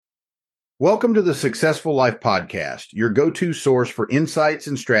Welcome to the Successful Life Podcast, your go-to source for insights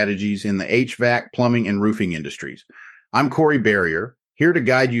and strategies in the HVAC, plumbing, and roofing industries. I'm Corey Barrier, here to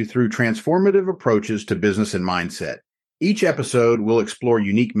guide you through transformative approaches to business and mindset. Each episode will explore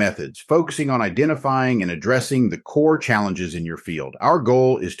unique methods, focusing on identifying and addressing the core challenges in your field. Our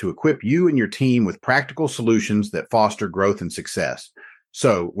goal is to equip you and your team with practical solutions that foster growth and success.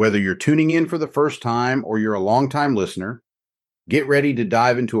 So, whether you're tuning in for the first time or you're a longtime listener, get ready to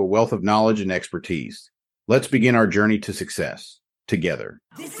dive into a wealth of knowledge and expertise. Let's begin our journey to success together.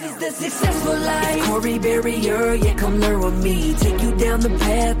 This is the Successful Life. Corey Barrier, yeah, come learn with me. Take you down the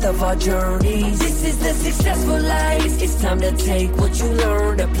path of our journeys. This is the Successful Life. It's time to take what you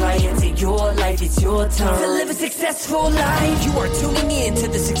learned, apply it to your life. It's your turn to live a successful life. You are tuning in to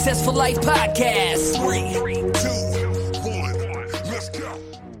the Successful Life Podcast. 3, 2, 1, let's go.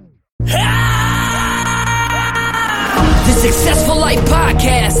 The Successful Life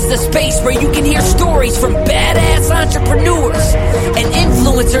Podcast is a space where you can hear stories from badass entrepreneurs and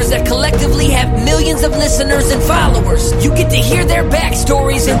influencers that collectively have millions of listeners and followers. You get to hear their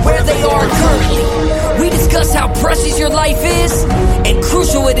backstories and where they are currently. We discuss how precious your life is and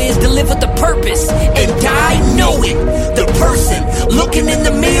crucial it is to live with a purpose and die knowing the person looking in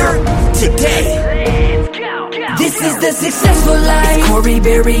the mirror today. This is the Successful Life. It's Corey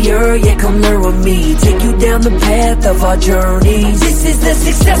Barrier, yeah, come learn with me. Take you down the path of our journeys. This is the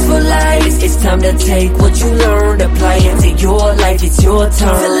Successful Life. It's time to take what you learned, apply it to your life. It's your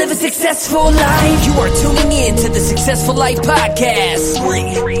turn to live a successful life. You are tuning in to the Successful Life Podcast. 3,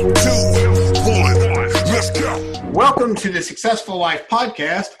 2, 1, let's go. Welcome to the Successful Life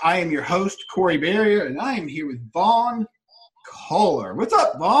Podcast. I am your host, Corey Barrier, and I am here with Vaughn Kohler. What's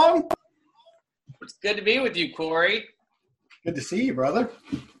up, Vaughn? It's good to be with you, Corey. Good to see you, brother.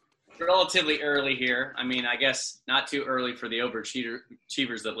 Relatively early here. I mean, I guess not too early for the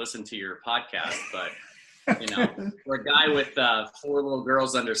overachievers that listen to your podcast, but, you know, for a guy with 4 little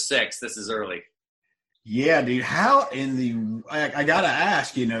girls under 6, this is early. Yeah, dude. How in the – I got to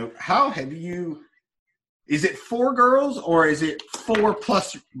ask, you know, how have you – is it 4 girls or is it 4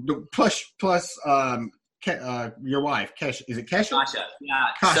 plus your wife? Kesha. Is it Kesha? Kasha, yeah.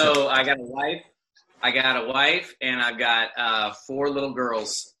 Kasha. So I got a wife, and I've got 4 little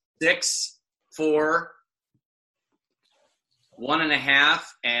girls, 6, 4, 1.5,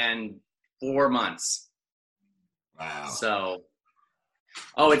 and 4 months. Wow. So,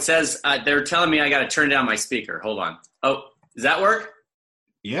 it says they're telling me I got to turn down my speaker. Hold on. Oh, does that work?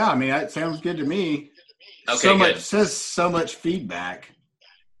 Yeah, I mean, that sounds good to me. Okay, good. Says so much feedback.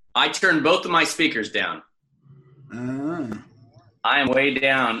 I turned both of my speakers down. I am way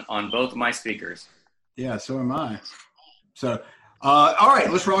down on both of my speakers. Yeah, so am I. So, all right,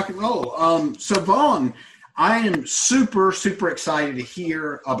 let's rock and roll. So, Vaughn, I am super, super excited to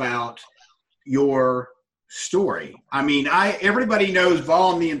hear about your story. I mean, everybody knows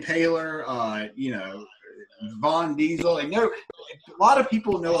Vaughn the Impaler, you know, Vaughn Diesel. I know a lot of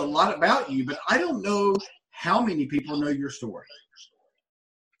people know a lot about you, but I don't know how many people know your story.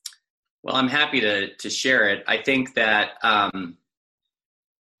 Well, I'm happy to share it. I think that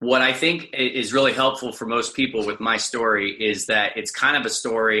what I think is really helpful for most people with my story is that it's kind of a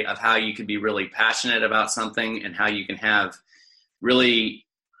story of how you can be really passionate about something and how you can have really,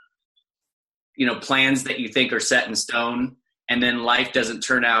 you know, plans that you think are set in stone, and then life doesn't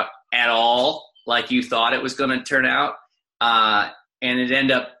turn out at all like you thought it was going to turn out, and it end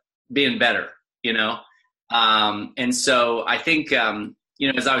up being better, you know? And so I think, you know,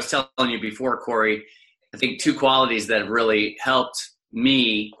 as I was telling you before, Corey, I think 2 qualities that have really helped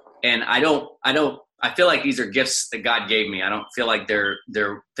me, and I feel like these are gifts that God gave me. I don't feel like they're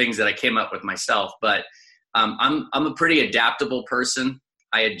things that I came up with myself, but I'm a pretty adaptable person.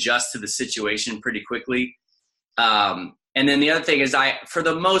 I adjust to the situation pretty quickly. And then the other thing is for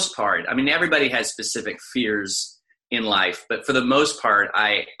the most part, I mean, everybody has specific fears in life, but for the most part,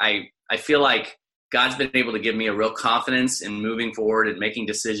 I feel like God's been able to give me a real confidence in moving forward and making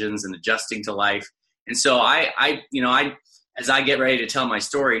decisions and adjusting to life. And so as I get ready to tell my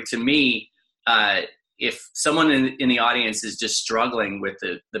story, to me, if someone in the audience is just struggling with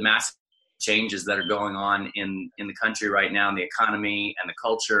the massive changes that are going on in the country right now, in the economy and the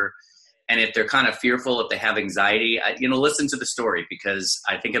culture, and if they're kind of fearful, if they have anxiety, listen to the story, because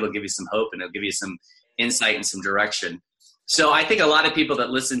I think it'll give you some hope and it'll give you some insight and some direction. So I think a lot of people that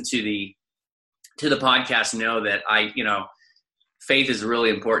listen to the podcast know that faith is really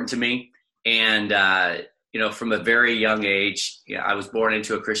important to me. And, from a very young age, I was born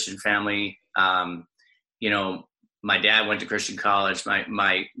into a Christian family. My dad went to Christian college.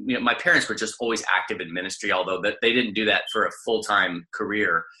 My parents were just always active in ministry, although they didn't do that for a full-time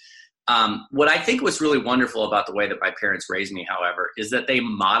career. What I think was really wonderful about the way that my parents raised me, however, is that they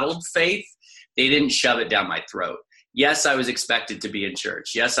modeled faith. They didn't shove it down my throat. Yes, I was expected to be in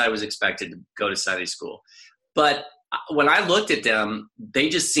church. Yes, I was expected to go to Sunday school. But when I looked at them, they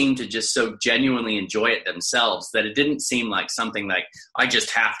just seemed to just so genuinely enjoy it themselves that it didn't seem like something like, I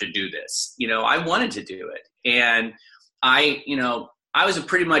just have to do this. I wanted to do it. And I was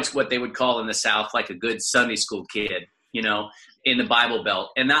pretty much what they would call in the South, like a good Sunday school kid, in the Bible Belt.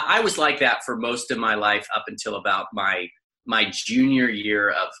 And I was like that for most of my life up until about my junior year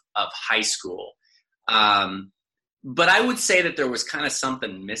of high school. But I would say that there was kind of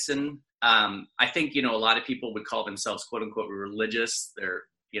something missing. I think, a lot of people would call themselves quote unquote religious. They're,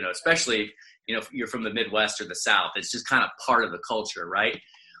 especially, if you're from the Midwest or the South, it's just kind of part of the culture. Right.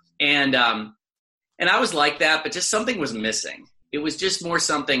 And I was like that, but just something was missing. It was just more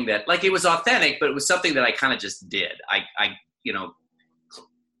something that like, it was authentic, but it was something that I kind of just did. I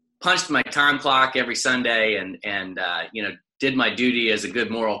punched my time clock every Sunday and did my duty as a good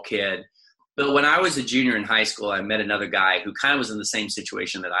moral kid. But when I was a junior in high school, I met another guy who kind of was in the same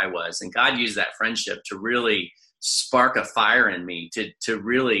situation that I was. And God used that friendship to really spark a fire in me to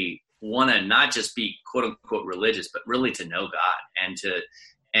really want to not just be quote unquote religious, but really to know God and to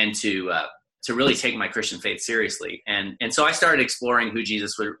really take my Christian faith seriously. And so I started exploring who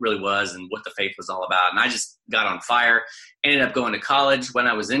Jesus really was and what the faith was all about. And I just got on fire, ended up going to college. When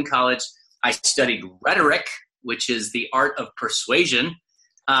I was in college, I studied rhetoric, which is the art of persuasion.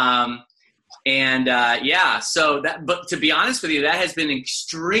 So but to be honest with you, that has been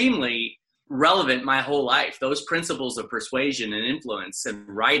extremely relevant my whole life. Those principles of persuasion and influence and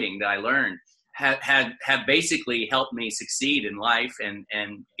writing that I learned have basically helped me succeed in life and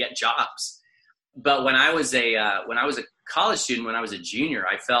get jobs. But when I was a college student, when I was a junior,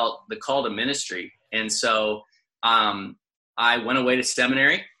 I felt the call to ministry. And so I went away to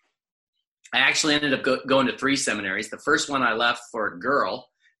seminary. I actually ended up going to 3 seminaries. The first one I left for a girl.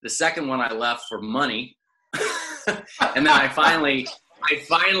 The second one I left for money. And then I finally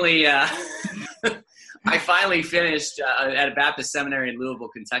finished at a Baptist seminary in Louisville,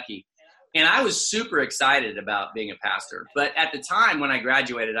 Kentucky. And I was super excited about being a pastor. But at the time when I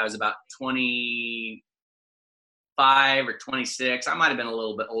graduated, I was about 25 or 26. I might have been a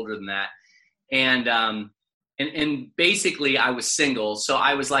little bit older than that. And basically I was single. So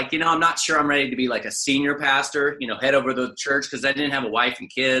I was like, I'm not sure I'm ready to be like a senior pastor, head over the church, because I didn't have a wife and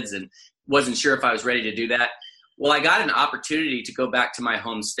kids and wasn't sure if I was ready to do that. Well, I got an opportunity to go back to my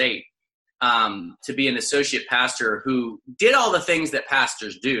home state, to be an associate pastor who did all the things that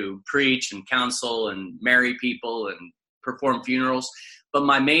pastors do, preach and counsel and marry people and perform funerals. But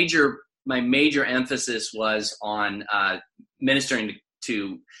my major emphasis was on ministering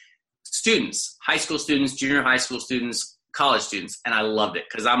to students, high school students, junior high school students, college students. And I loved it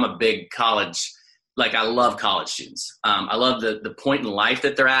because I'm a big college, I love college students. I love the point in life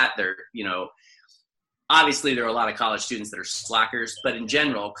that they're at. They're, obviously there are a lot of college students that are slackers, but in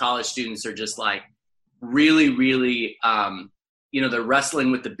general, college students are just like really, really, they're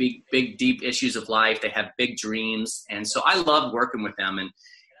wrestling with the big, deep issues of life. They have big dreams. And so I love working with them. And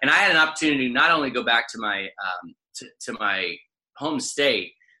I had an opportunity to not only go back to my, to my home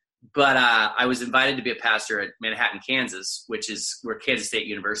state, but I was invited to be a pastor at Manhattan, Kansas, which is where Kansas State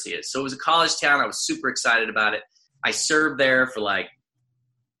University is. So it was a college town. I was super excited about it. I served there for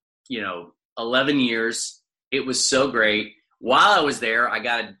 11 years. It was so great. While I was there, I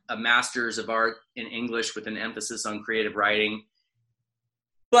got a master's of art in English with an emphasis on creative writing.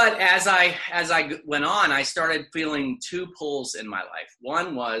 But as I went on, I started feeling 2 pulls in my life.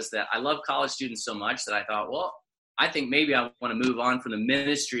 One was that I love college students so much that I thought, well, I think maybe I want to move on from the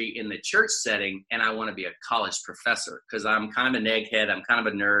ministry in the church setting, and I want to be a college professor because I'm kind of an egghead. I'm kind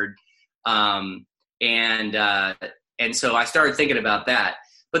of a nerd. And so I started thinking about that.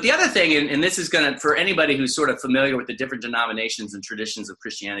 But the other thing, and this is going to, for anybody who's sort of familiar with the different denominations and traditions of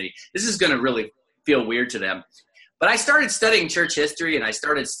Christianity, this is going to really feel weird to them. But I started studying church history, and I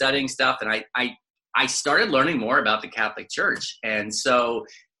started studying stuff, and I started learning more about the Catholic Church. And so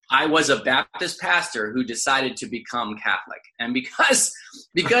I was a Baptist pastor who decided to become Catholic. And because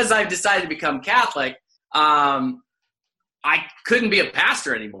I've decided to become Catholic, I couldn't be a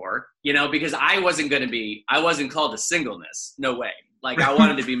pastor anymore, because I wasn't called to singleness. No way. I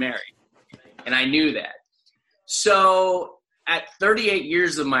wanted to be married, and I knew that. So at 38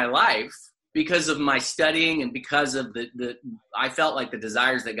 years of my life, because of my studying and because of I felt like the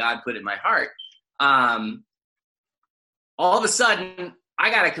desires that God put in my heart, all of a sudden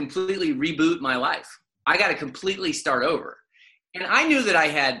I got to completely reboot my life. I got to completely start over. And I knew that I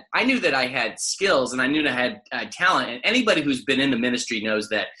had skills, and I knew that I had talent. And anybody who's been in the ministry knows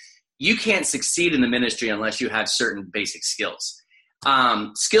that, you can't succeed in the ministry unless you have certain basic skills.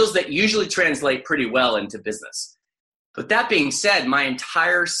 Skills that usually translate pretty well into business. But that being said, my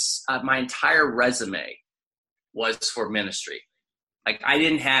entire resume was for ministry. Like I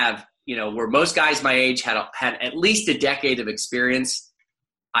didn't have, where most guys my age had at least a decade of experience,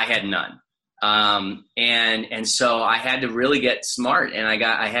 I had none. And so I had to really get smart, and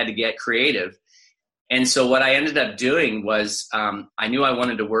I had to get creative. And so what I ended up doing was, I knew I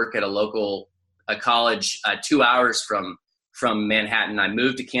wanted to work at a college 2 hours from Manhattan. I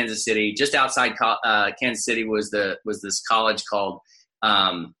moved to Kansas City. Just outside Kansas City was this college called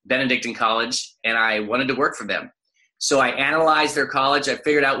Benedictine College, and I wanted to work for them. So I analyzed their college. I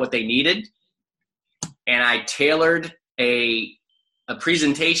figured out what they needed, and I tailored a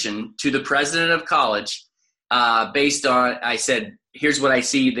presentation to the president of college based on, I said, here's what I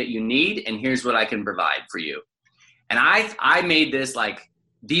see that you need, and here's what I can provide for you. And I made this like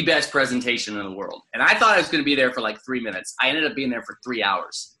the best presentation in the world. And I thought I was going to be there for like 3 minutes. I ended up being there for 3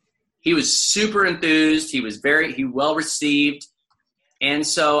 hours. He was super enthused. He was well received. And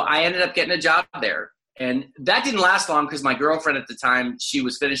so I ended up getting a job there. And that didn't last long because my girlfriend at the time, she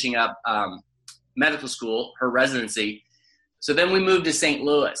was finishing up medical school, her residency. So then we moved to St.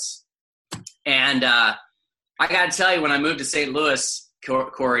 Louis. And I got to tell you, when I moved to St. Louis,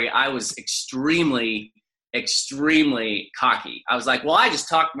 Corey, I was extremely cocky. I was like, well, I just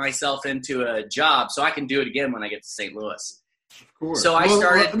talked myself into a job, so I can do it again when I get to St. Louis. Of course. So I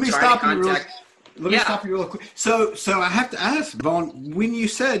started let me stop you real quick. So I have to ask, Vaughn, when you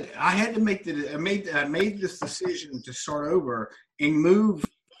said I had to I made this decision to start over and move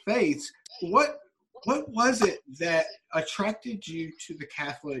faiths, what was it that attracted you to the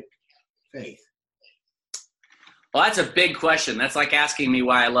Catholic faith? Well, that's a big question. That's like asking me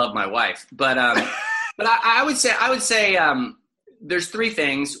why I love my wife. But but I would say there's three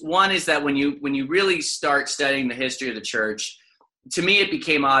things. One is that when you really start studying the history of the church, to me it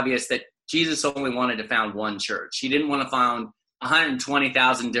became obvious that Jesus only wanted to found one church. He didn't want to found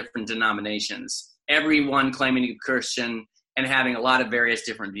 120,000 different denominations, everyone claiming to be Christian and having a lot of various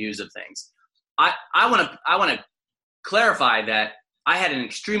different views of things. I want to clarify that I had an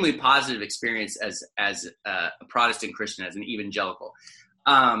extremely positive experience as a Protestant Christian, as an evangelical.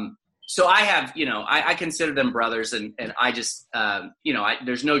 So I have, I consider them brothers, and I just,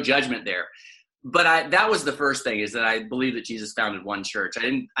 there's no judgment there. But that was the first thing, is that I believe that Jesus founded one church.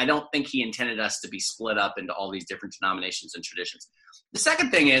 I don't think he intended us to be split up into all these different denominations and traditions. The second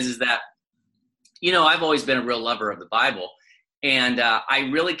thing is that, I've always been a real lover of the Bible. And I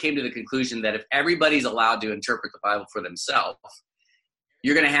really came to the conclusion that if everybody's allowed to interpret the Bible for themselves,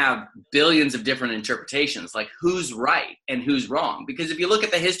 you're going to have billions of different interpretations, like who's right and who's wrong. Because if you look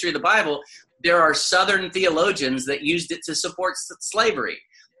at the history of the Bible, there are Southern theologians that used it to support slavery.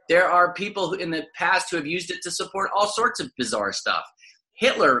 There are people who in the past who have used it to support all sorts of bizarre stuff.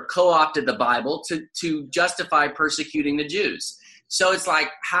 Hitler co-opted the Bible to justify persecuting the Jews. So it's like,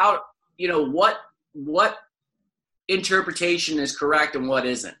 how, what interpretation is correct and what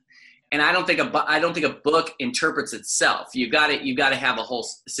isn't? And I don't think a book interprets itself. You got to have a whole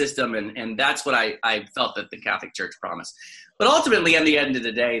system, and that's what I felt that the Catholic Church promised. But ultimately, at the end of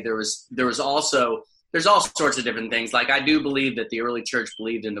the day, there's all sorts of different things. Like, I do believe that the early church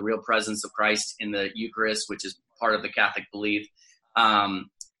believed in the real presence of Christ in the Eucharist, which is part of the Catholic belief.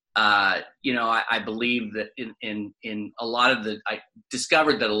 I believe that in a lot of I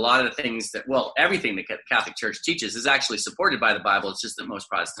discovered that a lot of the things everything the Catholic Church teaches is actually supported by the Bible. It's just that most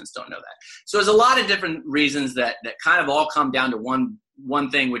Protestants don't know that. So there's a lot of different reasons that kind of all come down to one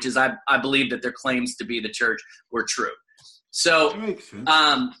thing, which is I believe that their claims to be the church were true. So, that makes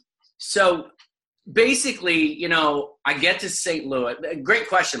sense. So basically, I get to St. Louis. Great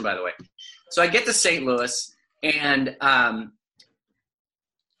question, by the way. So I get to St. Louis, and I'm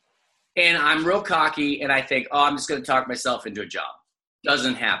real cocky, and I think, I'm just going to talk myself into a job.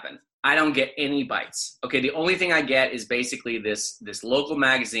 Doesn't happen. I don't get any bites. Okay, the only thing I get is basically this local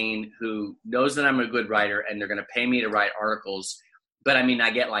magazine who knows that I'm a good writer, and they're going to pay me to write articles. But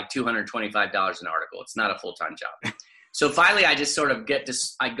I get like $225 an article. It's not a full-time job. So finally, I just sort of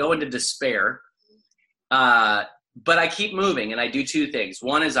I go into despair. But I keep moving, and I do two things.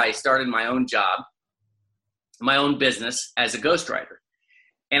 One is I started my own job, my own business as a ghostwriter.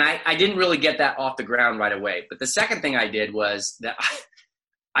 And I didn't really get that off the ground right away. But the second thing I did was that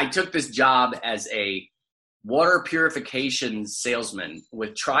I took this job as a water purification salesman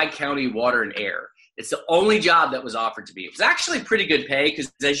with Tri-County Water and Air. It's the only job that was offered to me. It was actually pretty good pay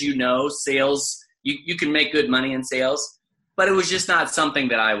because, as you know, sales, you can make good money in sales. But it was just not something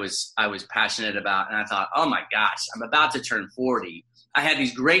that I was passionate about. And I thought, oh, my gosh, I'm about to turn 40. I had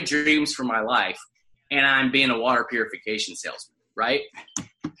these great dreams for my life, and I'm being a water purification salesman, right?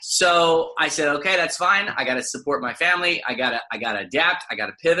 So I said, okay, that's fine. I got to support my family. I got to adapt. I got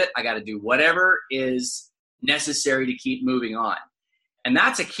to pivot. I got to do whatever is necessary to keep moving on. And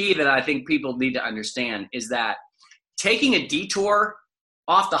that's a key that I think people need to understand, is that taking a detour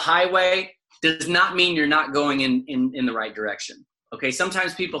off the highway does not mean you're not going in the right direction. Okay.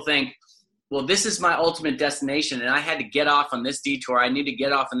 Sometimes people think, well, this is my ultimate destination and I had to get off on this detour. I need to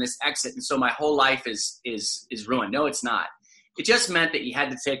get off on this exit. And so my whole life is ruined. No, it's not. It just meant that you had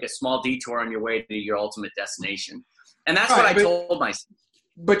to take a small detour on your way to your ultimate destination. And that's what I told myself.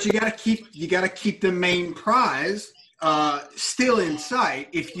 But you got to keep the main prize still in sight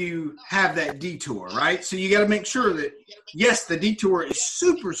if you have that detour, right? So you got to make sure that, yes, the detour is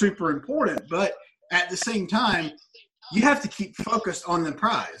super, super important, but at the same time, you have to keep focused on the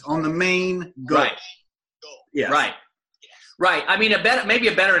prize, on the main goal. Right. Yes. Right. I mean, maybe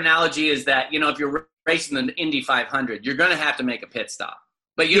a better analogy is that, if you're racing the Indy 500, you're going to have to make a pit stop,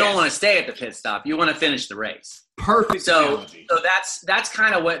 but you don't want to stay at the pit stop. You want to finish the race. Perfect. So that's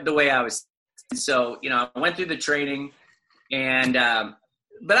kind of the way I was. So, I went through the training and,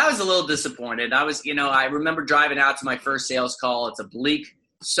 but I was a little disappointed. I was, I remember driving out to my first sales call. It's a bleak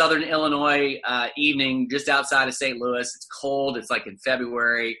Southern Illinois evening just outside of St. Louis. It's cold. It's like in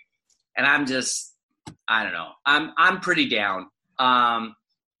February. And I'm just, I don't know. I'm pretty down.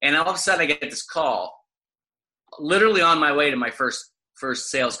 And all of a sudden I get this call literally on my way to my first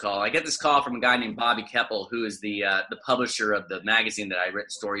sales call. I get this call from a guy named Bobby Keppel, who is the publisher of the magazine that I written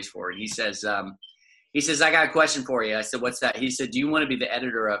stories for. And he says, I got a question for you. I said, what's that? He said, do you want to be the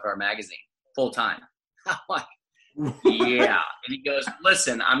editor of our magazine full time? I'm like, yeah. And he goes,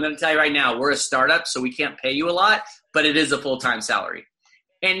 listen, I'm going to tell you right now, we're a startup, so we can't pay you a lot, but it is a full-time salary.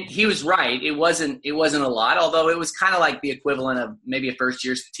 And he was right. It wasn't a lot, although it was kind of like the equivalent of maybe a first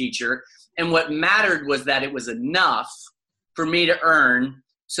year teacher. And what mattered was that it was enough for me to earn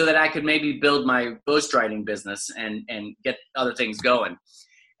so that I could maybe build my ghostwriting business and get other things going.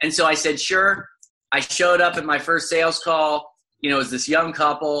 And so I said, sure. I showed up at my first sales call. It was this young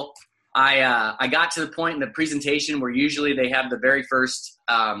couple. I got to the point in the presentation where usually they have the very first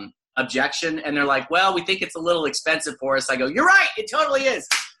objection, and they're like, well, we think it's a little expensive for us. I go, you're right. It totally is.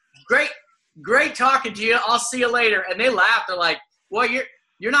 Great talking to you. I'll see you later. And they laughed. They're like, well,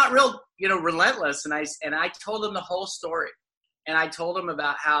 you're not real, relentless. And I told them the whole story. And I told them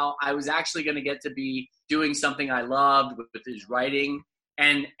about how I was actually going to get to be doing something I loved with his writing.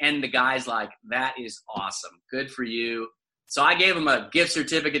 And the guy's like, that is awesome. Good for you. So I gave him a gift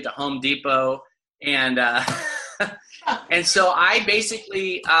certificate to Home Depot. And and so I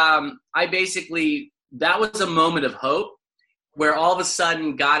basically that was a moment of hope where all of a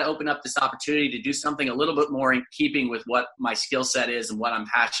sudden God opened up this opportunity to do something a little bit more in keeping with what my skill set is and what I'm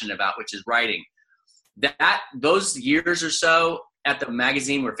passionate about, which is writing. Those years or so at the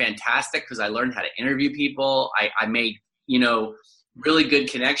magazine were fantastic because I learned how to interview people. I made, really good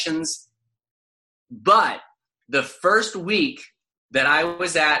connections. But the first week that I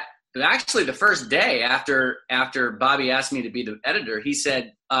was actually the first day after Bobby asked me to be the editor, he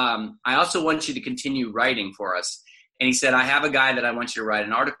said, I also want you to continue writing for us. And he said, I have a guy that I want you to write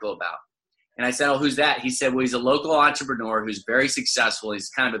an article about. And I said, oh, who's that? He said, well, he's a local entrepreneur who's very successful. He's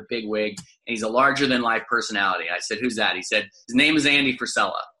kind of a big wig, and he's a larger than life personality. I said, who's that? He said, his name is Andy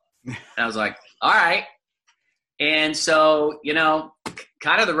Frisella. And I was like, all right. And so,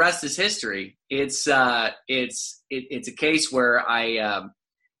 kind of the rest is history. It's a case where I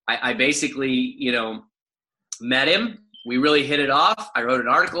basically, met him. We really hit it off. I wrote an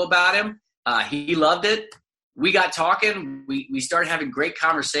article about him. He loved it. We got talking. We started having great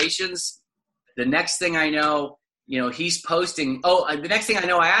conversations. The next thing I know, he's posting. Oh, the next thing I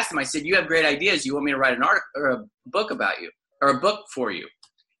know, I asked him, I said, you have great ideas. You want me to write an article or a book about you or a book for you?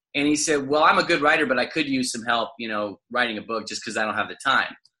 And he said, well, I'm a good writer, but I could use some help, writing a book just because I don't have the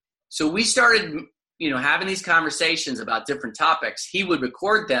time. So we started, having these conversations about different topics. He would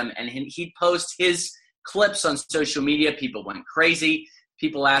record them and he'd post his clips on social media. People went crazy.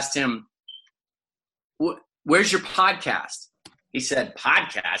 People asked him, where's your podcast? He said,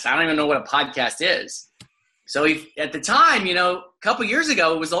 podcast? I don't even know what a podcast is. So at the time, a couple years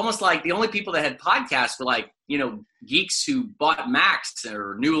ago, it was almost like the only people that had podcasts were like, geeks who bought Macs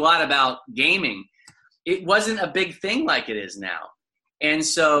or knew a lot about gaming. It wasn't a big thing like it is now. And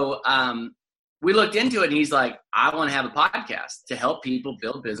so we looked into it, and he's like, I want to have a podcast to help people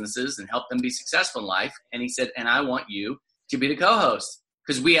build businesses and help them be successful in life. And he said, and I want you to be the co-host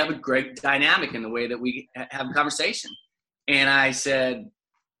because we have a great dynamic in the way that we have a conversation. And I said,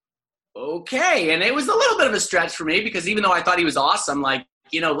 okay. And it was a little bit of a stretch for me because even though I thought he was awesome, like,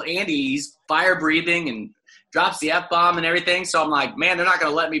 Andy, he's fire breathing and drops the F-bomb and everything. So I'm like, man, they're not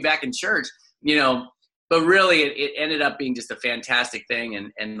going to let me back in church, but really it ended up being just a fantastic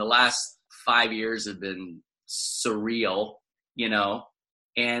thing. And the last 5 years have been surreal,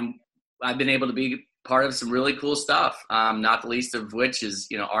 and I've been able to be part of some really cool stuff. Not the least of which is,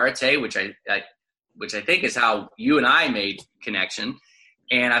 Arete, which I think is how you and I made connection.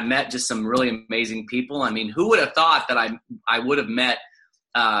 And I've met just some really amazing people. I mean, who would have thought that I would have met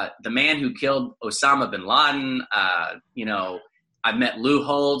the man who killed Osama bin Laden? I've met Lou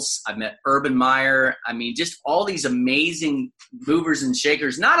Holtz. I've met Urban Meyer. I mean, just all these amazing movers and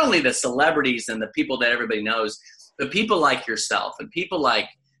shakers, not only the celebrities and the people that everybody knows, but people like yourself and people like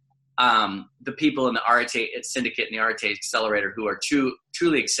the people in the Arete Syndicate and the Arete Accelerator who are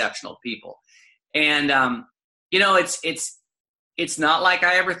truly exceptional people. And, it's not like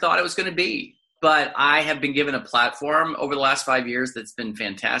I ever thought it was going to be, but I have been given a platform over the last 5 years that's been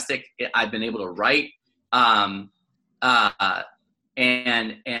fantastic. I've been able to write, and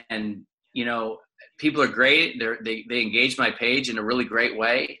people are great. They engage my page in a really great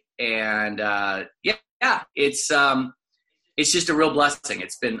way. And, it's just a real blessing.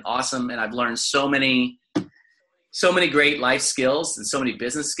 It's been awesome. And I've learned so many great life skills and so many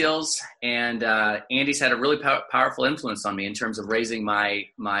business skills. And Andy's had a really powerful influence on me in terms of raising my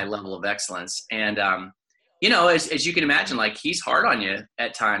level of excellence. And, as you can imagine, like he's hard on you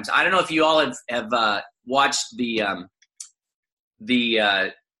at times. I don't know if you all have watched the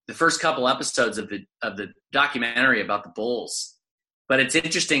first couple episodes of the documentary about the Bulls. But it's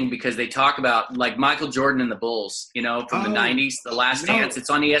interesting because they talk about like Michael Jordan and the Bulls, from the 90s, The Last Dance. It's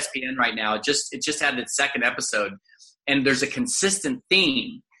on ESPN right now. It just had its second episode. And there's a consistent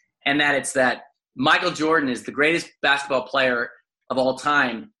theme, and that it's that Michael Jordan is the greatest basketball player of all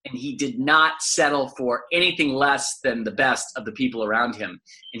time, and he did not settle for anything less than the best of the people around him.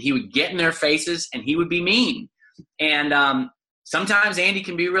 And he would get in their faces, and he would be mean. And sometimes Andy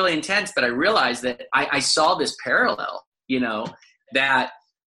can be really intense, but I realized that I saw this parallel, that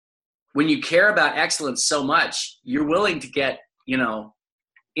when you care about excellence so much, you're willing to get,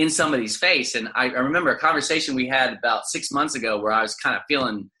 in somebody's face. And I remember a conversation we had about 6 months ago where I was kind of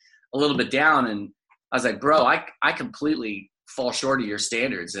feeling a little bit down, and I was like, bro, I completely fall short of your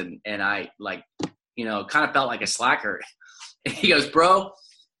standards. And I kind of felt like a slacker. And he goes, bro,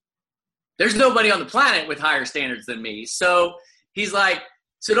 there's nobody on the planet with higher standards than me. So he's like,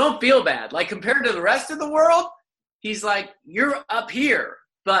 so don't feel bad. Like compared to the rest of the world, he's like, you're up here,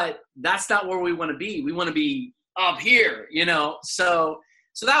 but that's not where we want to be. We want to be up here, So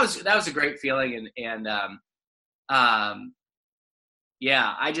that was a great feeling. And I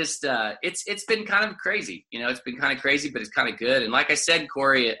just, it's been kind of crazy, it's been kind of crazy, but it's kind of good. And like I said,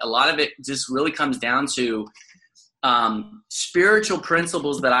 Corey, a lot of it just really comes down to spiritual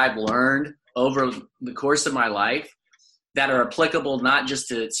principles that I've learned over the course of my life that are applicable not just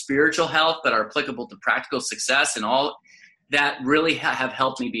to spiritual health, but are applicable to practical success, and all that really have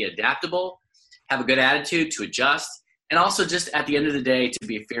helped me be adaptable, have a good attitude, to adjust, and also just at the end of the day to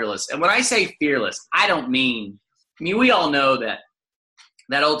be fearless. And when I say fearless, I mean, we all know that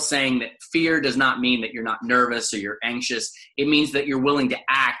old saying that fear does not mean that you're not nervous or you're anxious. It means that you're willing to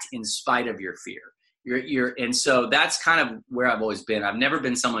act in spite of your fear. And so that's kind of where I've always been. I've never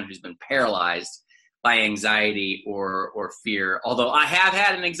been someone who's been paralyzed by anxiety or fear, although I have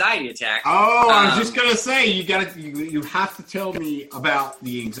had an anxiety attack. Oh, I was just gonna say you have to tell me about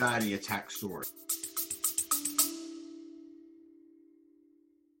the anxiety attack story.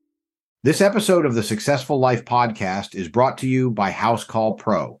 This episode of the Successful Life Podcast is brought to you by House Call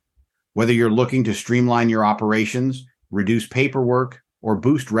Pro. Whether you're looking to streamline your operations, reduce paperwork, or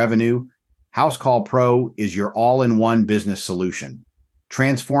boost revenue, House Call Pro is your all-in-one business solution.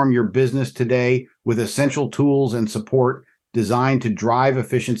 Transform your business today with essential tools and support designed to drive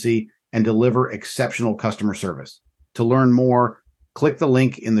efficiency and deliver exceptional customer service. To learn more, click the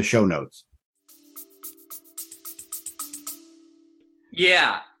link in the show notes.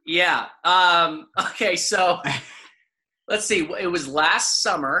 Yeah. Okay, so let's see. It was last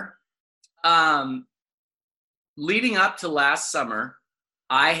summer. Leading up to last summer,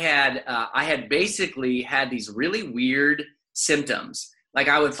 I had basically had these really weird symptoms. Like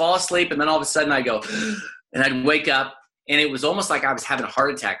I would fall asleep, and then all of a sudden I'd go, and I'd wake up, and it was almost like I was having a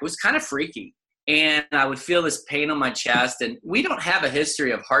heart attack. It was kind of freaky. And I would feel this pain on my chest. And we don't have a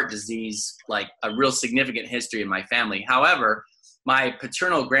history of heart disease, like a real significant history in my family. However, my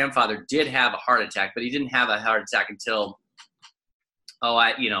paternal grandfather did have a heart attack, but he didn't have a heart attack until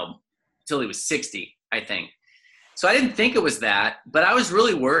he was 60, I think. So I didn't think it was that, but I was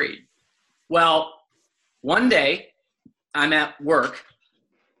really worried. Well, one day I'm at work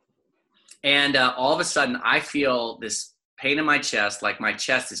and all of a sudden I feel this pain in my chest, like my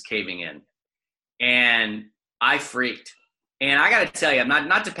chest is caving in, and I freaked. And I got to tell you, I'm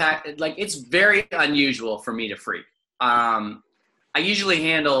not to pack, like, it's very unusual for me to freak. I usually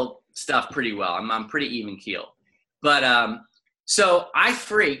handle stuff pretty well. I'm pretty even keel. But so I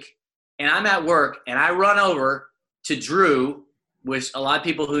freak, and I'm at work, and I run over to Drew, which a lot of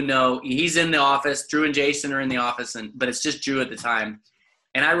people who know, he's in the office. Drew and Jason are in the office, but it's just Drew at the time.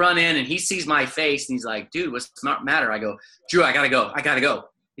 And I run in, and he sees my face, and he's like, dude, what's the matter? I go, Drew, I got to go.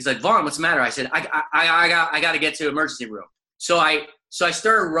 He's like, Vaughn, what's the matter? I said, I got to get to the emergency room. So I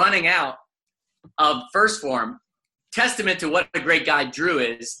started running out of First Form. Testament to what a great guy Drew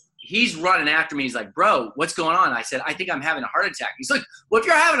is. He's running after me. He's like, bro, what's going on? I said, I think I'm having a heart attack. He's like, well, if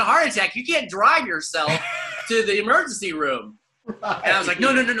you're having a heart attack, you can't drive yourself to the emergency room. Right. And I was like,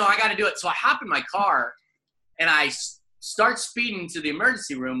 no, I got to do it. So I hop in my car and I start speeding to the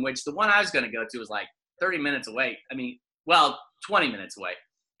emergency room, which the one I was going to go to was like 30 minutes away. 20 minutes away.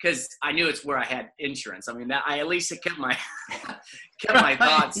 Because I knew it's where I had insurance. I mean, that I at least kept my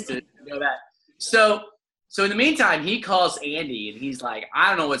thoughts to know that. So in the meantime, he calls Andy, and he's like, I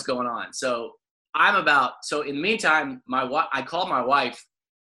don't know what's going on. So in the meantime, I called my wife,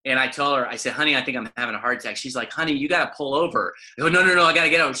 and I told her, I said, honey, I think I'm having a heart attack. She's like, honey, you got to pull over. I go, no, I got to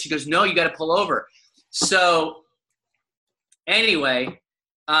get over. She goes, no, you got to pull over. So anyway,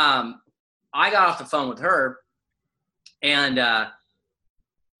 I got off the phone with her, and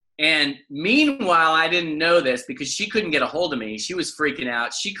meanwhile, I didn't know this because she couldn't get a hold of me. She was freaking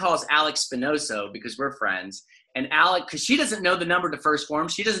out. She calls Alex Spinoso because we're friends. And Alex, because she doesn't know the number to First Form.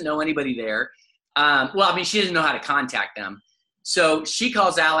 She doesn't know anybody there. She doesn't know how to contact them. So she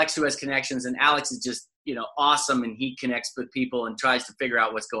calls Alex, who has connections, and Alex is just, awesome, and he connects with people and tries to figure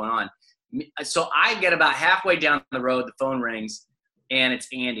out what's going on. So I get about halfway down the road, the phone rings, and it's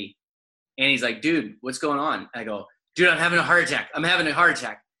Andy. And he's like, dude, what's going on? I go, dude, I'm having a heart attack.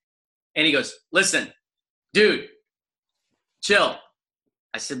 And he goes, listen, dude, chill.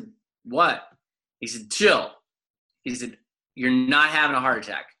 I said, what? He said, chill. He said, you're not having a heart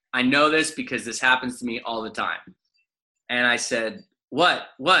attack. I know this because this happens to me all the time. And I said, what?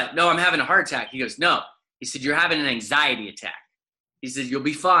 No, I'm having a heart attack. He goes, no. He said, you're having an anxiety attack. He said, you'll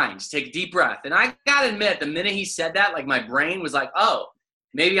be fine. Just take a deep breath. And I got to admit, the minute he said that, like my brain was like, oh,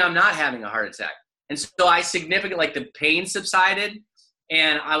 maybe I'm not having a heart attack. And so I significantly, like the pain subsided.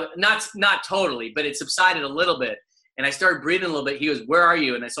 And I not totally, but it subsided a little bit. And I started breathing a little bit. He goes, where are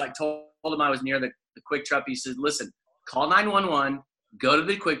you? And so I told him I was near the Quick Trip. He said, listen, call 911, go to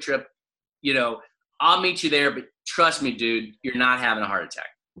the Quick Trip. I'll meet you there, but trust me, dude, you're not having a heart attack.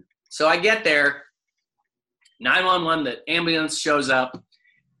 So I get there, 911, the ambulance shows up.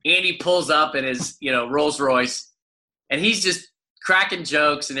 Andy pulls up in his, Rolls Royce, and he's just cracking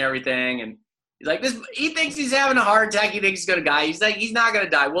jokes and everything. And he's like, he thinks he's having a heart attack. He thinks he's going to die. He's like, he's not going to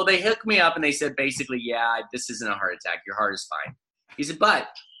die. Well, they hooked me up and they said, basically, yeah, this isn't a heart attack. Your heart is fine. He said, but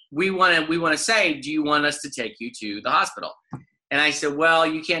we want to say, do you want us to take you to the hospital? And I said, well,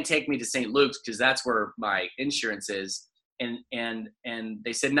 you can't take me to St. Luke's because that's where my insurance is. And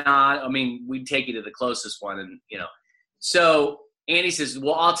they said, nah, we'd take you to the closest one. And, so Andy says,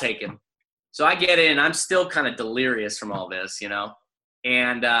 well, I'll take him. So I get in. I'm still kind of delirious from all this, and,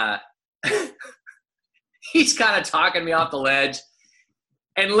 he's kind of talking me off the ledge.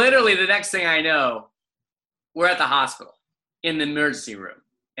 And literally the next thing I know, we're at the hospital in the emergency room.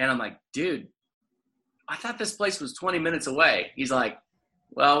 And I'm like, dude, I thought this place was 20 minutes away. He's like,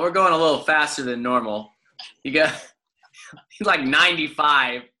 well, we're going a little faster than normal. He's like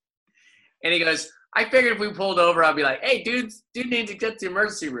 95. And he goes, I figured if we pulled over, I'd be like, hey, dude needs to get to the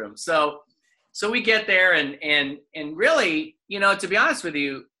emergency room. So we get there and really, to be honest with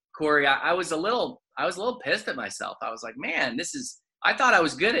you, Corey, I was a little pissed at myself. I was like, man, I thought I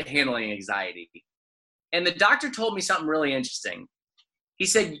was good at handling anxiety. And the doctor told me something really interesting. He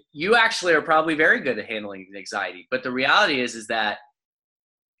said, you actually are probably very good at handling anxiety. But the reality is that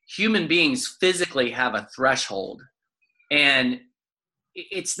human beings physically have a threshold. And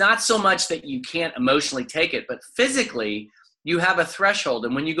it's not so much that you can't emotionally take it, but physically you have a threshold.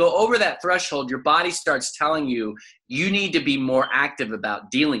 And when you go over that threshold, your body starts telling you, you need to be more active about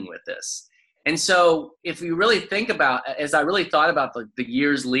dealing with this. And so if you really think about, as I really thought about the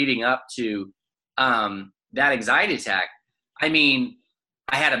years leading up to that anxiety attack, I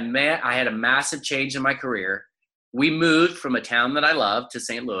had a massive change in my career. We moved from a town that I love to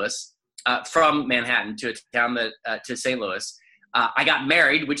St. Louis, from Manhattan to a town to St. Louis. I got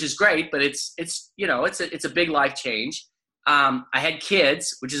married, which is great, but it's a big life change. I had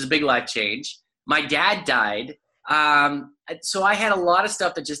kids, which is a big life change. My dad died. So I had a lot of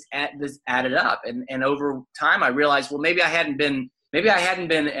stuff that just added up. And over time I realized, well, maybe I hadn't been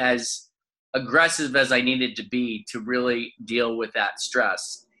as aggressive as I needed to be to really deal with that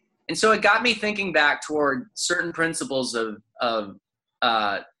stress. And so it got me thinking back toward certain principles of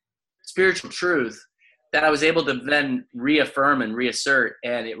spiritual truth that I was able to then reaffirm and reassert,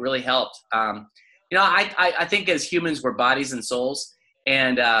 and it really helped. I think as humans we're bodies and souls,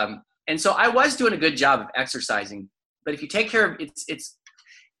 and so I was doing a good job of exercising. But if you take care of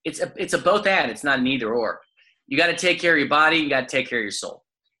it's a both and. It's not an either or. You got to take care of your body. You got to take care of your soul.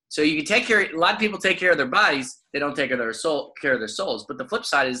 So you can take care. A lot of people take care of their bodies. They don't take care of their souls. But the flip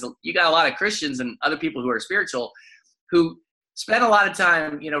side is you got a lot of Christians and other people who are spiritual who spend a lot of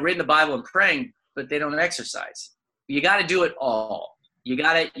time, reading the Bible and praying, but they don't exercise. You got to do it all. You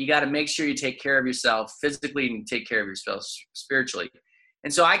got to make sure you take care of yourself physically and take care of yourself spiritually.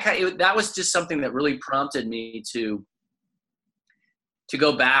 And so that was just something that really prompted me to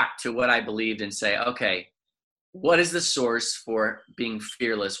go back to what I believed and say, okay, what is the source for being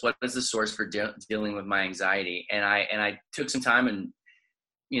fearless? What is the source for dealing with my anxiety? And I took some time and,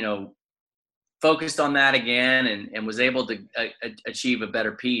 focused on that again and was able to achieve a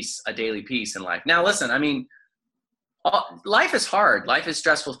better peace, a daily peace in life. Now, listen, life is hard. Life is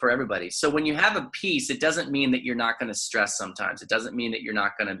stressful for everybody. So when you have a peace, it doesn't mean that you're not going to stress sometimes. It doesn't mean that you're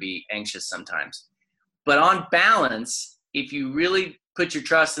not going to be anxious sometimes. But on balance, if you really put your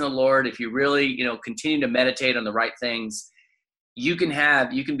trust in the Lord, if you really, continue to meditate on the right things, you can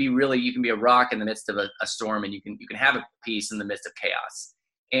be a rock in the midst of a storm, and you can have a peace in the midst of chaos.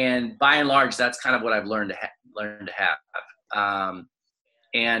 And by and large, that's kind of what I've learned to have.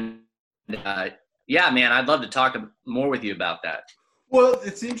 Yeah, man, I'd love to talk more with you about that. Well,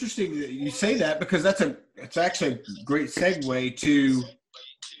 it's interesting that you say that, because it's actually a great segue to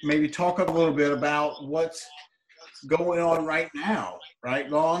maybe talk a little bit about what's going on right now, right,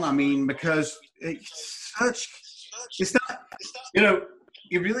 Lon? Because it's not,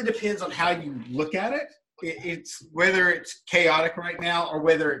 it really depends on how you look at it. It's whether it's chaotic right now or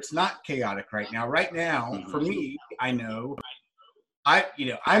whether it's not chaotic right now. Right now, for me, I know I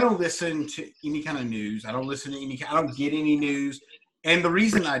don't listen to any kind of news. I don't get any news. And the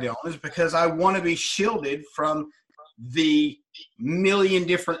reason I don't is because I want to be shielded from the million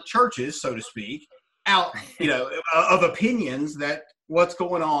different churches, so to speak, out, of opinions that what's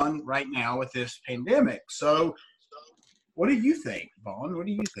going on right now with this pandemic. So what do you think, Vaughn? What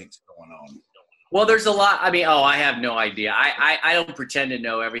do you think's going on? Well, there's a lot. I have no idea. I don't pretend to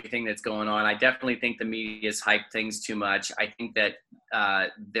know everything that's going on. I definitely think the media's hyped things too much. I think that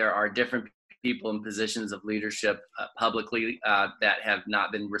there are different people in positions of leadership publicly that have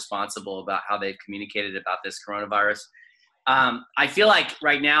not been responsible about how they've communicated about this coronavirus. I feel like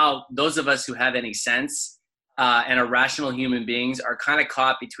right now, those of us who have any sense and are rational human beings are kind of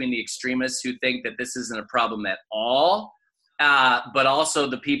caught between the extremists who think that this isn't a problem at all, but also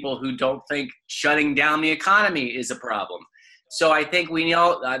the people who don't think shutting down the economy is a problem. So I think we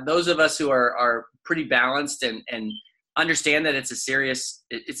know those of us who are pretty balanced and understand that it's a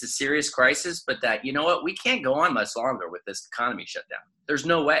serious crisis, but that, we can't go on much longer with this economy shut down. There's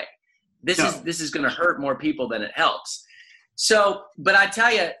no way. This is going to hurt more people than it helps. So, but I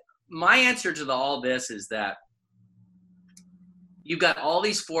tell you, my answer to all this is that you've got all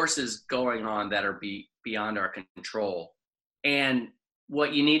these forces going on that are beyond our control. And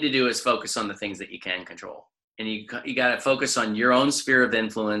what you need to do is focus on the things that you can control. And you got to focus on your own sphere of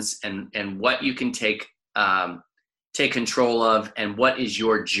influence and what you can take control of, and what is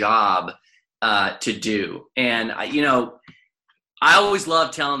your job to do. And, I always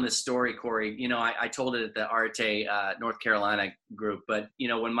love telling this story, Corey. I told it at the Arte North Carolina group, but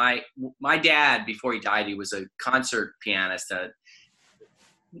when my dad, before he died, he was a concert pianist.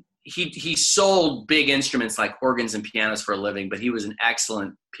 He sold big instruments like organs and pianos for a living, but he was an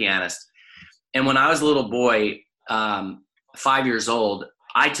excellent pianist. And when I was a little boy, 5 years old,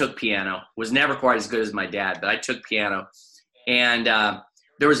 I took piano. Was never quite as good as my dad, but I took piano. And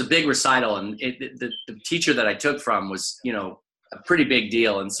there was a big recital, and the teacher that I took from was, a pretty big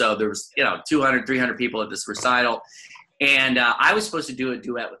deal. And so there was, 200, 300 people at this recital. And I was supposed to do a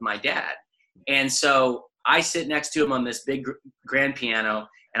duet with my dad. And so I sit next to him on this big grand piano,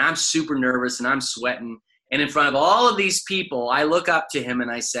 and I'm super nervous and I'm sweating. And in front of all of these people, I look up to him and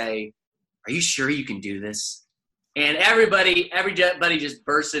I say, "Are you sure you can do this?" And everybody just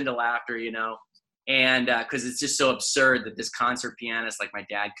bursts into laughter, and because it's just so absurd that this concert pianist like my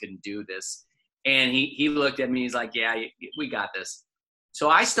dad couldn't do this. And he looked at me, he's like, "Yeah, we got this." So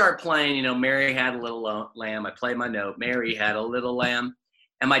I start playing, Mary Had a Little Lamb. I play my note. Mary had a little lamb.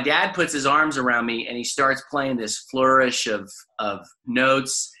 And my dad puts his arms around me and he starts playing this flourish of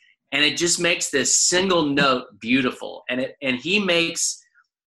notes. And it just makes this single note beautiful. And he makes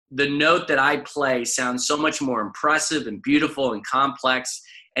the note that I play sound so much more impressive and beautiful and complex.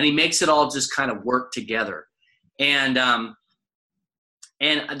 And he makes it all just kind of work together. And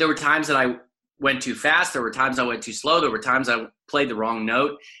there were times that I went too fast. There were times I went too slow. There were times I played the wrong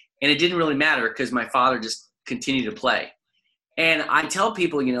note. And it didn't really matter because my father just continued to play. And I tell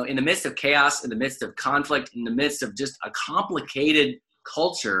people, in the midst of chaos, in the midst of conflict, in the midst of just a complicated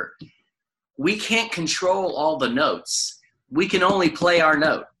culture, we can't control all the notes. We can only play our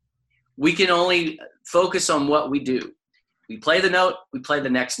note. We can only focus on what we do. We play the note, we play the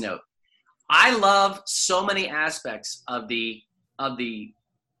next note. I love so many aspects of the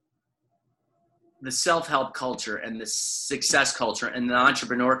self-help culture and the success culture and the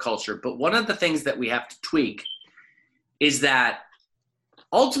entrepreneur culture. But one of the things that we have to tweak is that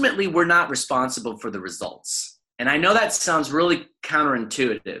ultimately we're not responsible for the results. And I know that sounds really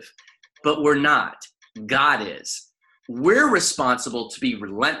counterintuitive, but we're not. God is. We're responsible to be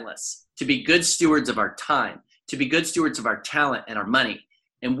relentless, to be good stewards of our time, to be good stewards of our talent and our money.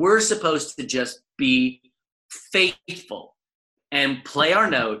 And we're supposed to just be faithful and play our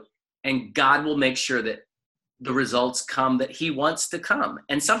note, and God will make sure that the results come that he wants to come.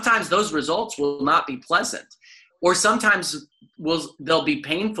 And sometimes those results will not be pleasant, or sometimes they'll be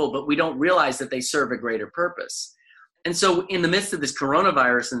painful, but we don't realize that they serve a greater purpose. And so in the midst of this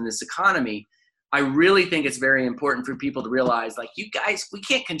coronavirus and this economy, I really think it's very important for people to realize, like, you guys, we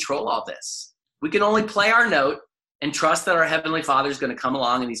can't control all this. We can only play our note and trust that our Heavenly Father is going to come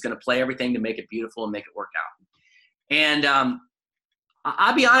along and he's going to play everything to make it beautiful and make it work out. And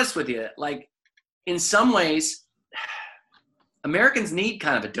I'll be honest with you, like, in some ways, Americans need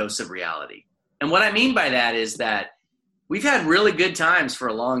kind of a dose of reality. And what I mean by that is that we've had really good times for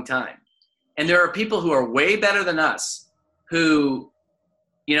a long time. And there are people who are way better than us who,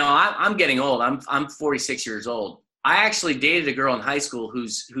 I'm getting old. I'm 46 years old. I actually dated a girl in high school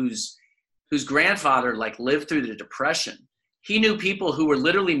whose grandfather lived through the Depression. He knew people who were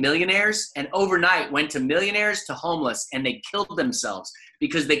literally millionaires and overnight went to millionaires to homeless, and they killed themselves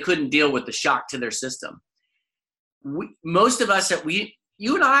because they couldn't deal with the shock to their system. Most of us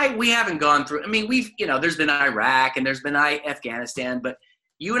you and I, we haven't gone through, there's been Iraq and there's been Afghanistan, but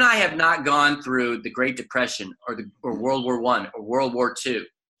you and I have not gone through the Great Depression or World War I or World War II.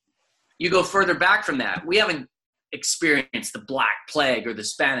 You go further back from that, we haven't experienced the Black Plague or the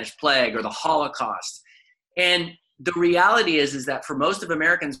Spanish Plague or the Holocaust. And the reality is that for most of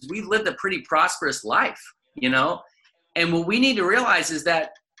Americans, we've lived a pretty prosperous life, And what we need to realize is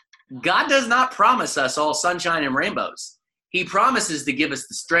that God does not promise us all sunshine and rainbows. He promises to give us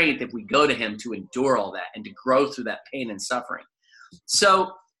the strength if we go to him to endure all that and to grow through that pain and suffering.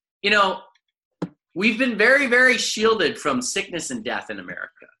 So, we've been very, very shielded from sickness and death in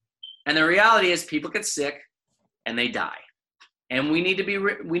America. And the reality is people get sick and they die. And we need to be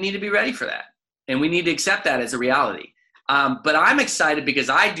ready for that. And we need to accept that as a reality. But I'm excited because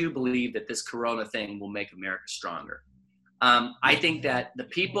I do believe that this Corona thing will make America stronger. I think that the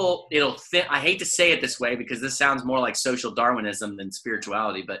people, I hate to say it this way because this sounds more like social Darwinism than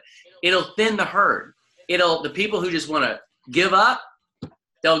spirituality, but it'll thin the herd. The people who just want to give up,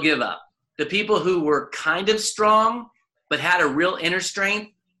 they'll give up. The people who were kind of strong but had a real inner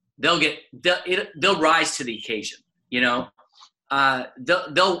strength, they'll rise to the occasion. I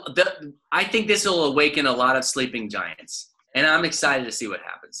think this will awaken a lot of sleeping giants, and I'm excited to see what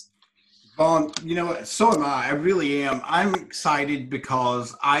happens. Vaughn, so am I. I really am. I'm excited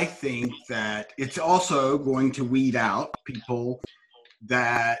because I think that it's also going to weed out people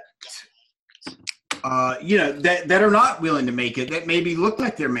that, that are not willing to make it, that maybe look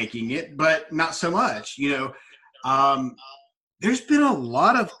like they're making it, but not so much. There's been a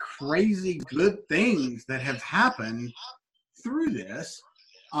lot of crazy good things that have happened through this.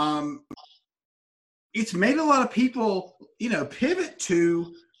 It's made a lot of people, pivot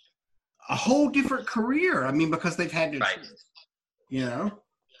to a whole different career. Because they've had to, right.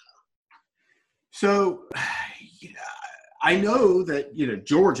 So I know that,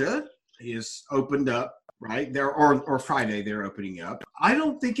 Georgia is opened up, right there, or Friday they're opening up. I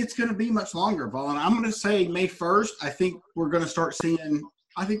don't think it's going to be much longer, Vaughn. I'm going to say May 1st. I think we're going to start seeing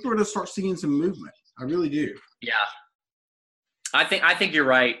some movement. I really do. Yeah. I think you're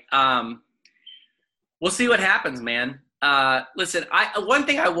right. We'll see what happens, man. Listen, one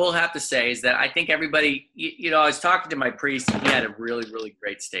thing I will have to say is that I think everybody, I was talking to my priest and he had a really, really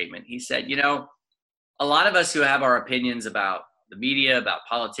great statement. He said, a lot of us who have our opinions about the media, about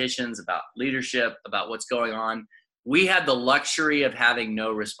politicians, about leadership, about what's going on. We have the luxury of having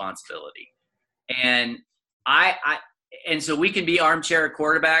no responsibility. And and so we can be armchair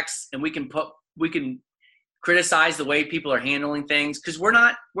quarterbacks, and we can criticize the way people are handling things because we're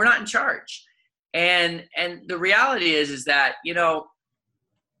not in charge. And the reality is that, you know,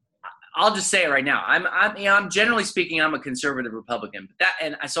 I'll just say it right now. I'm generally speaking, I'm a conservative Republican,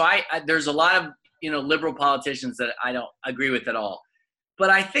 so there's a lot of, you know, liberal politicians that I don't agree with at all. But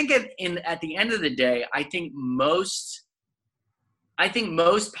I think at the end of the day, I think most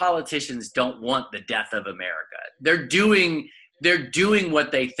politicians don't want the death of America. They're doing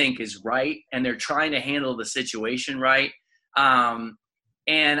what they think is right, and they're trying to handle the situation right. And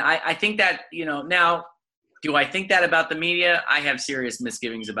I think that, you know, now, do I think that about the media? I have serious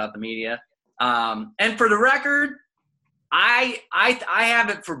misgivings about the media. And for the record, I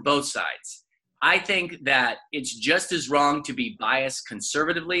have it for both sides. I think that it's just as wrong to be biased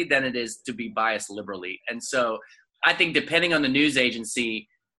conservatively than it is to be biased liberally. And so I think depending on the news agency,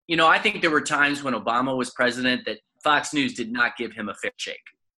 you know, I think there were times when Obama was president that Fox News did not give him a fair shake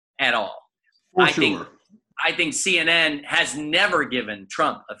at all. I think CNN has never given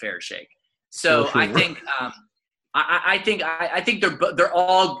Trump a fair shake. So I think I think they're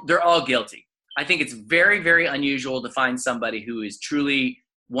all guilty. I think it's very, very unusual to find somebody who is truly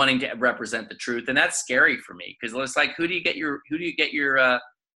wanting to represent the truth, and that's scary for me because it's like, who do you get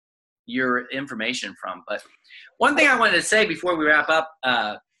your information from? But one thing I wanted to say before we wrap up,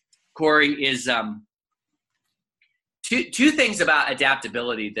 Corey, is two things about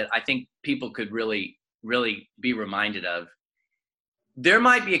adaptability that I think people could really, really be reminded of. There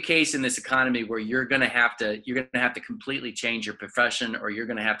might be a case in this economy where you're going to have to completely change your profession, or you're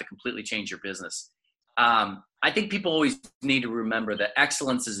going to have to completely change your business. I think people always need to remember that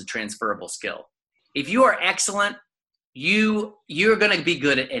excellence is a transferable skill. If you are excellent, you're going to be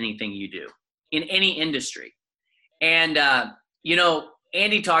good at anything you do in any industry. And, you know,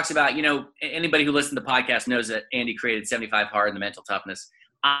 Andy talks about, you know, anybody who listens to the podcast knows that Andy created 75 Hard and the Mental Toughness.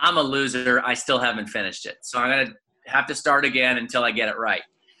 I'm a loser. I still haven't finished it. So I'm going to have to start again until I get it right.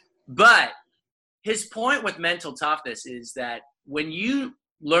 But his point with mental toughness is that when you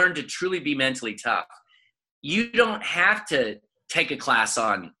learn to truly be mentally tough, you don't have to take a class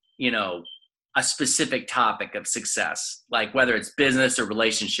on, you know, a specific topic of success, like whether it's business or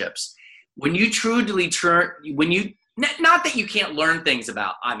relationships. When you truly not that you can't learn things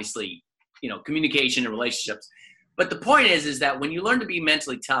about, obviously, you know, communication and relationships, but the point is that when you learn to be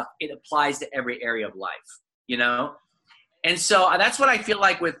mentally tough, it applies to every area of life, you know? And so that's what I feel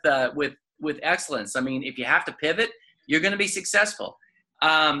like with excellence. I mean, if you have to pivot, you're going to be successful.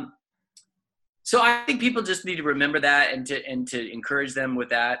 So I think people just need to remember that and to encourage them with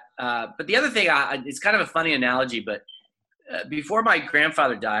that. But the other thing, it's kind of a funny analogy, but before my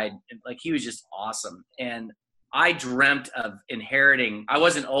grandfather died, like, he was just awesome. And I dreamt of inheriting, I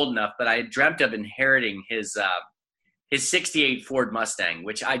wasn't old enough, but I dreamt of inheriting his 68 Ford Mustang,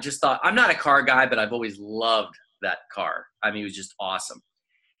 which I just thought, I'm not a car guy, but I've always loved that car. I mean, it was just awesome.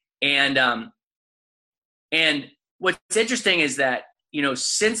 And what's interesting is that, you know,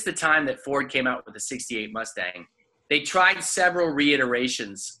 since the time that Ford came out with the 68 Mustang, they tried several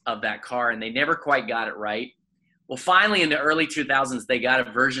reiterations of that car and they never quite got it right. Well, finally in the early 2000s, they got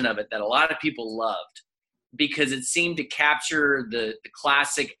a version of it that a lot of people loved because it seemed to capture the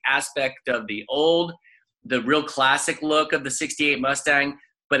classic aspect of the real classic look of the 68 Mustang,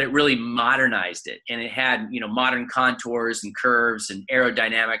 but it really modernized it. And it had, you know, modern contours and curves and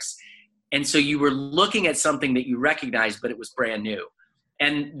aerodynamics. And so you were looking at something that you recognized, but it was brand new.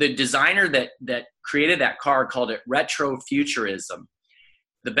 And the designer that created that car called it retrofuturism,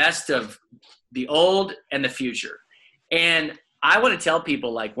 the best of the old and the future. And I want to tell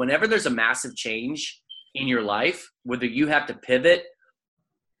people, like, whenever there's a massive change in your life, whether you have to pivot,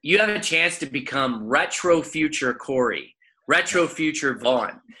 you have a chance to become retro future Corey, retro future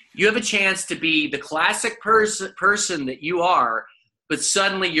Vaughn. You have a chance to be the classic person that you are, but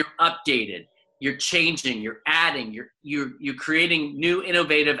suddenly you're updated, you're changing, you're adding, you're creating new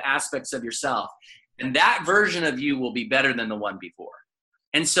innovative aspects of yourself. And that version of you will be better than the one before.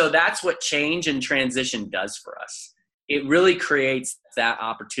 And so that's what change and transition does for us. It really creates that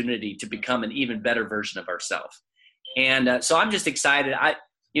opportunity to become an even better version of ourselves. And so I'm just excited.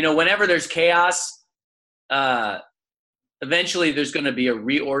 Whenever there's chaos, eventually there's going to be a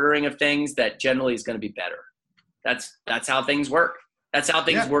reordering of things that generally is going to be better. That's how things work. That's how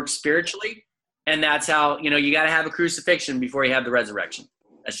things work spiritually. And that's how, you got to have a crucifixion before you have the resurrection.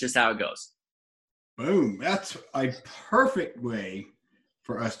 That's just how it goes. Boom. That's a perfect way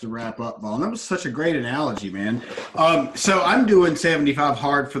for us to wrap up, Vaughn. That was such a great analogy, man. So I'm doing 75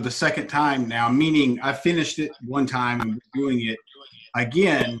 hard for the second time now, meaning I finished it one time and we're doing it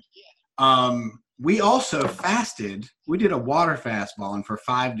again. We also fasted. We did a water fast, Vaughn, for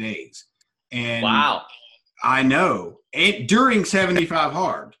 5 days. And wow. I know. During 75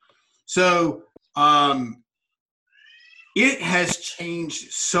 hard. So it has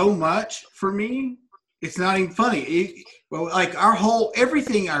changed so much for me. It's not even funny.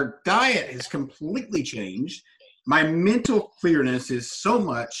 Our diet has completely changed. My mental clearness is so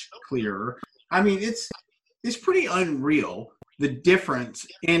much clearer. I mean, it's pretty unreal, the difference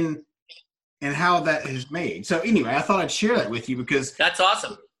in how that is made. So anyway, I thought I'd share that with you because that's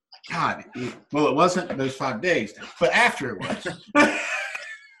awesome. God, well, it wasn't those 5 days, but after it was.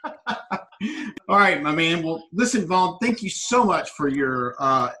 All right, my man. Well, listen, Vaughn, thank you so much for your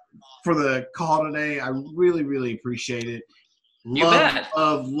for the call today. I really, really appreciate it.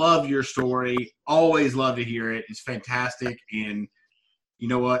 Love your story. Always love to hear it. It's fantastic. And you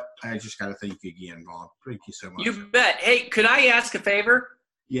know what? I just got to thank you again, Vaughn. Thank you so much. You bet. Hey, could I ask a favor?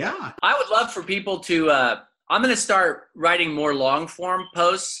 Yeah. I would love for people to I'm going to start writing more long form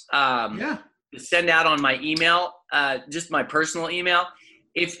posts to send out on my email, just my personal email.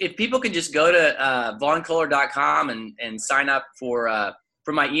 If people can just go to vaughnkoehler.com and sign up for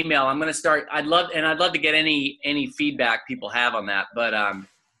my email, I'm going to start. I'd love to get any feedback people have on that. But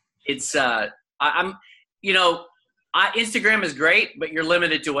Instagram is great, but you're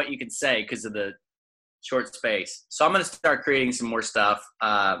limited to what you can say because of the short space. So I'm going to start creating some more stuff.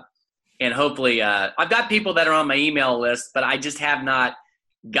 And hopefully I've got people that are on my email list, but I just have not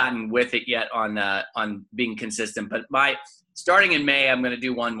gotten with it yet on being consistent. But starting in May, I'm going to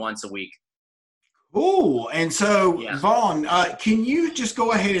do one once a week. Oh, and so Vaughn, can you just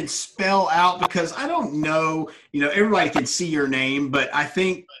go ahead and spell out, because I don't know, everybody can see your name, but I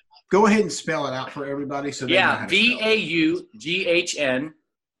think go ahead and spell it out for everybody. So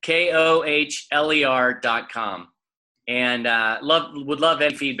VAUGHNKOHLER.com. And would love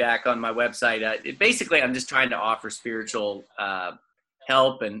any feedback on my website. Basically, I'm just trying to offer spiritual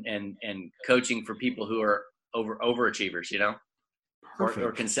help and coaching for people who are overachievers, or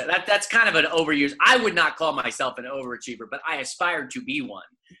that's kind of an overuse. I would not call myself an overachiever, but I aspire to be one.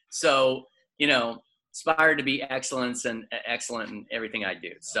 So, aspire to be excellent in everything I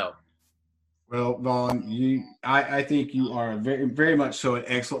do. So. Well, Vaughn, I think you are very, very much so an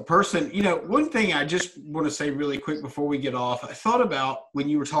excellent person. One thing I just want to say really quick before we get off, I thought about when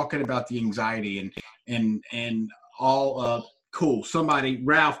you were talking about the anxiety and all cool. Somebody,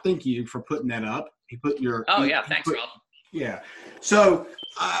 Ralph, thank you for putting that up. He put your. Oh yeah, thanks, Ralph. Yeah. So,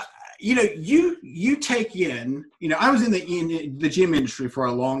 you take in. I was in the gym industry for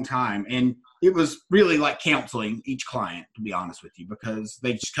a long time, and it was really like counseling each client, to be honest with you, because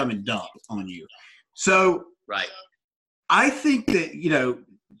they just come and dump on you. So, right. I think that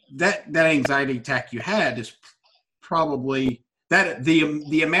that anxiety attack you had is probably that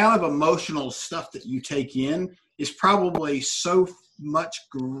the amount of emotional stuff that you take in is probably so much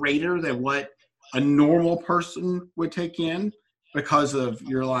greater than what a normal person would take in because of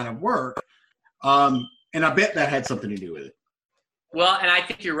your line of work. And I bet that had something to do with it. Well, and I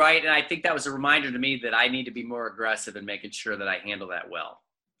think you're right. And I think that was a reminder to me that I need to be more aggressive in making sure that I handle that well.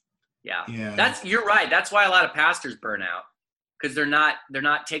 Yeah. You're right. That's why a lot of pastors burn out, because they're not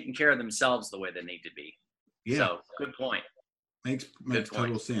taking care of themselves the way they need to be. Yeah. So good point. Makes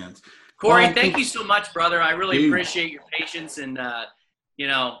total sense. Corey, thank you so much, brother. I really appreciate your patience and,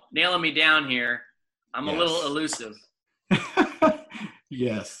 nailing me down here. I'm a little elusive.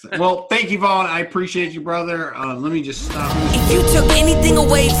 Yes. Well, thank you, Vaughn. I appreciate you, brother. Let me just stop. If you took anything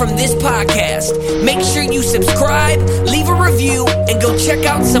away from this podcast, make sure you subscribe, leave a review, and go check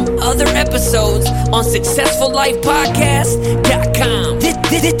out some other episodes on SuccessfulLifePodcast.com.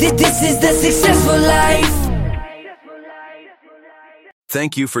 This is the Successful Life.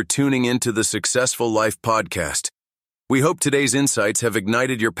 Thank you for tuning into the Successful Life Podcast. We hope today's insights have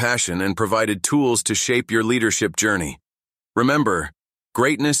ignited your passion and provided tools to shape your leadership journey. Remember,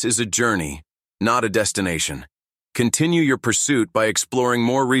 greatness is a journey, not a destination. Continue your pursuit by exploring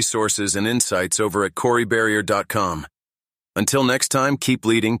more resources and insights over at CoreyBarrier.com. Until next time, keep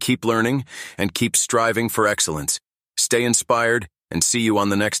leading, keep learning, and keep striving for excellence. Stay inspired, and see you on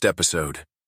the next episode.